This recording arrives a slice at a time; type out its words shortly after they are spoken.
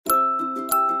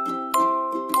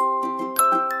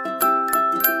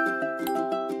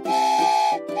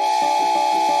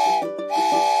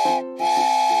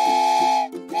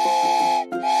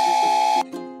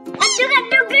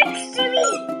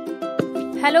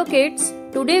Hello kids,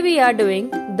 today we are doing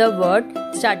the word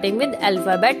starting with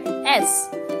alphabet S.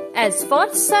 S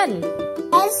for sun.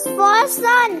 S for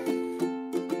sun.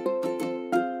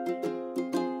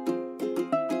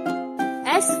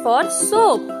 S for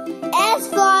soap. S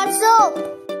for soap.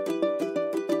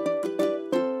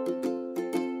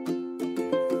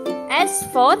 S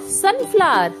for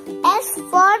sunflower. S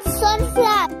for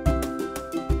sunflower.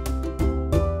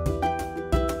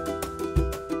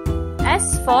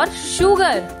 S for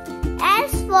sugar.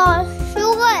 S for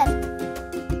sugar.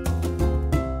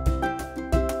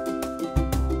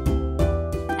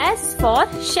 S for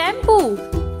shampoo.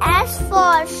 S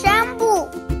for shampoo.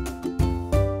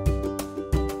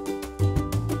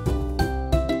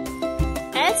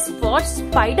 S for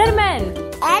Spider-Man.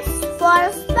 S for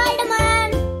Spider-Man.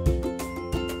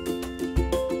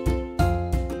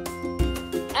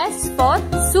 S for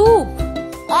soup.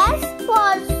 S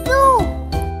for soup.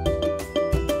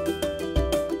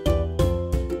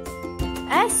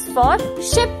 S for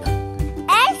ship.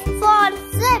 S for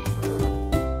ship.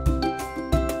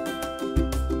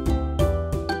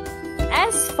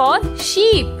 S for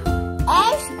sheep.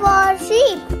 S for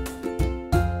sheep.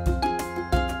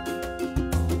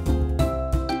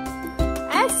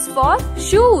 S for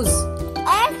shoes.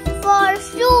 S for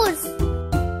shoes.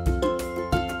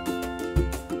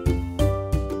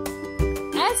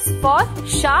 S for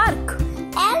shark.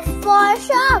 S for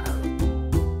shark.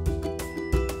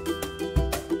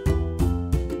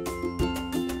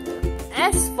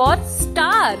 S for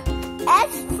star.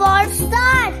 S for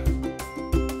star.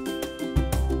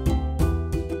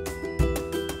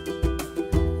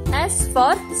 S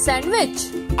for sandwich.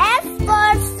 S for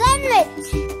sandwich.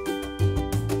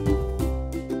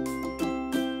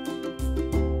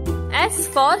 S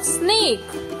for snake.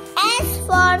 S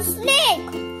for snake.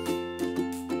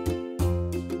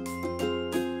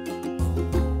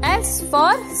 S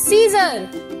for scissor.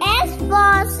 S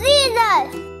for scissor.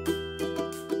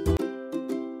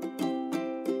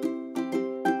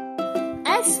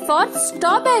 S for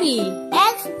strawberry.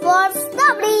 S for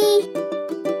strawberry.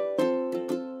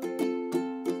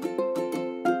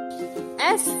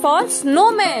 S for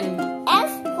snowman.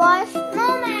 S for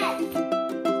snowman.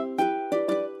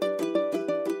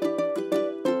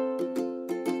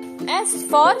 S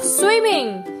for swimming.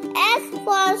 S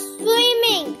for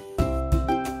swimming.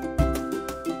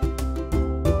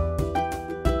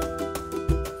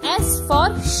 S for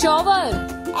shower.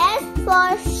 S for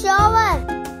shower.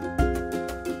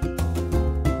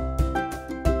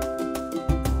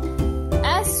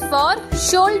 S for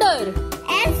shoulder.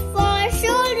 S for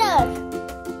shoulder.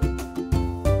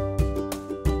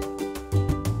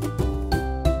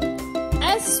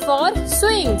 S for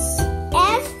swings.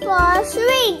 S for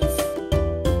swings.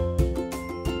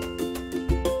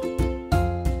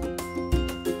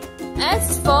 S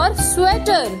for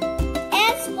sweater.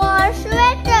 S for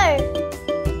sweater.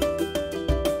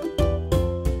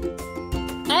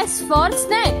 S for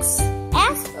snacks.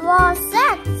 S for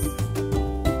socks.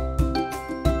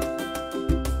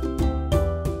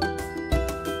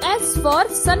 S for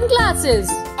sunglasses.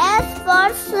 S for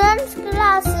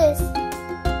sunglasses.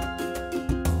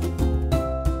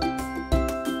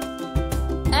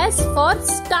 S for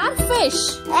starfish.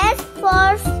 S for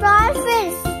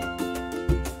starfish.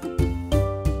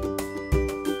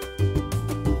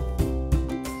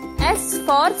 S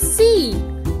for sea.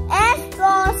 S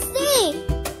for sea.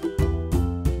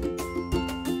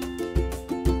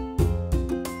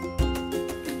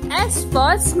 S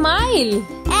for smile.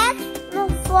 S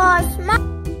for smile.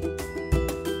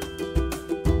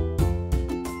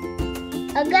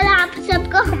 अगर आप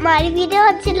सबको हमारी video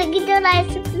अच्छी लगी तो like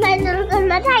subscribe जरूर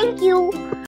करना। Thank you.